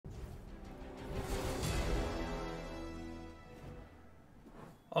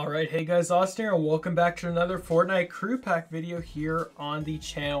Alright, hey guys, Austin here, and welcome back to another Fortnite crew pack video here on the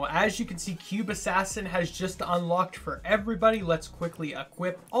channel. As you can see, Cube Assassin has just unlocked for everybody. Let's quickly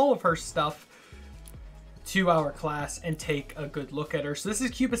equip all of her stuff to our class and take a good look at her. So this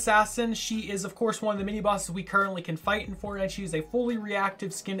is Cube Assassin. She is, of course, one of the mini-bosses we currently can fight in Fortnite. She is a fully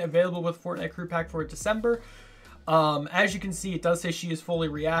reactive skin available with Fortnite crew pack for December. As you can see, it does say she is fully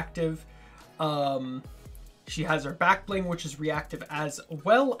reactive. She has her back bling, which is reactive, as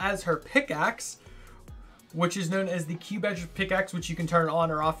well as her pickaxe, which is known as the Cube Edge pickaxe, which you can turn on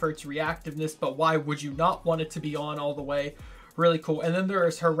or off for its reactiveness, but why would you not want it to be on all the way? Really cool. And then there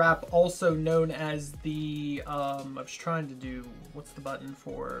is her wrap, also known as the, I was trying to do, what's the button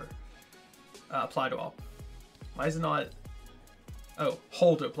for apply to all? Why is it not? Oh,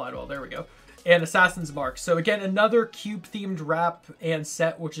 hold to apply to all. There we go. And Assassin's Mark. So again, another cube-themed wrap and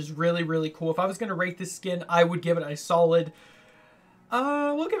set, which is really, really cool. If I was going to rate this skin, I would give it a solid,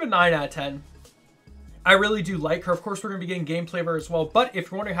 we'll give it 9 out of 10. I really do like her. Of course, we're going to be getting gameplay of her as well. But if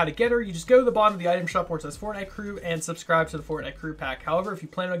you're wondering how to get her, you just go to the bottom of the item shop where it says Fortnite Crew and subscribe to the Fortnite Crew Pack. However, if you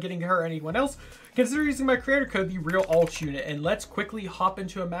plan on getting her or anyone else, consider using my creator code, TheRealUltraUnit. And let's quickly hop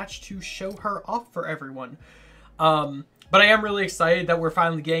into a match to show her off for everyone. But I am really excited that we're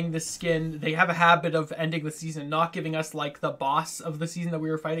finally getting this skin. They have a habit of ending the season not giving us, like, the boss of the season that we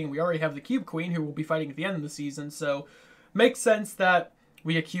were fighting. We already have the Cube Queen, who will be fighting at the end of the season. So, makes sense that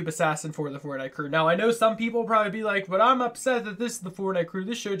we get Cube Assassin for the Fortnite Crew. Now, I know some people will probably be like, but I'm upset that this is the Fortnite Crew.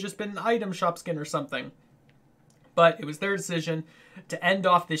 This should have just been an item shop skin or something. But it was their decision to end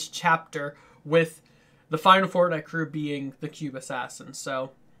off this chapter with the final Fortnite Crew being the Cube Assassin.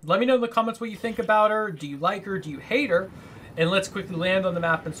 So, let me know in the comments what you think about her. Do you like her? Do you hate her? And let's quickly land on the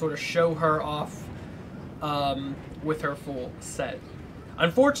map and sort of show her off with her full set.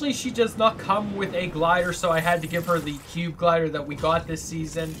 Unfortunately, she does not come with a glider, so I had to give her the cube glider that we got this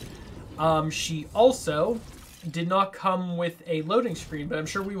season. She also did not come with a loading screen, but I'm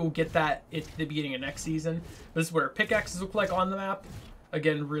sure we will get that at the beginning of next season. This is what her pickaxes look like on the map.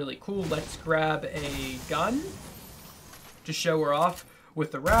 Again, really cool. Let's grab a gun to show her off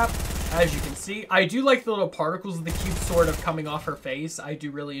with the wrap. As you can see, I do like the little particles of the cube sort of coming off her face. I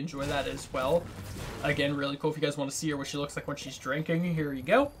do really enjoy that as well. Again, really cool. If you guys want to see her, what she looks like when she's drinking, here you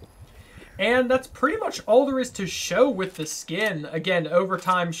go. And that's pretty much all there is to show with the skin. Again, over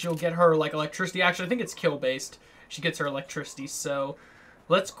time, she'll get her, like, electricity. Actually, I think it's kill-based. She gets her electricity. So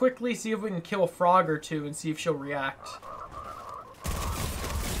let's quickly see if we can kill a frog or two and see if she'll react.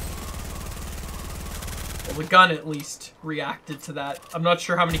 Well, the gun at least reacted to that. I'm not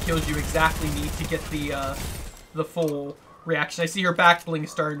sure how many kills you exactly need to get the full reaction. I see her back bling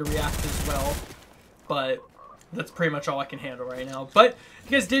starting to react as well, but that's pretty much all I can handle right now. But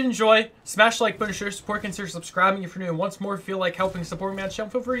if you guys did enjoy, smash the like button, share support, consider subscribing if you're new, and once more feel like helping support me on the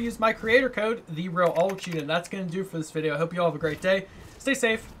channel, feel free to use my creator code, TheRealUltraUnit. And that's going to do it for this video. I hope you all have a great day. Stay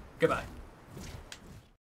safe. Goodbye.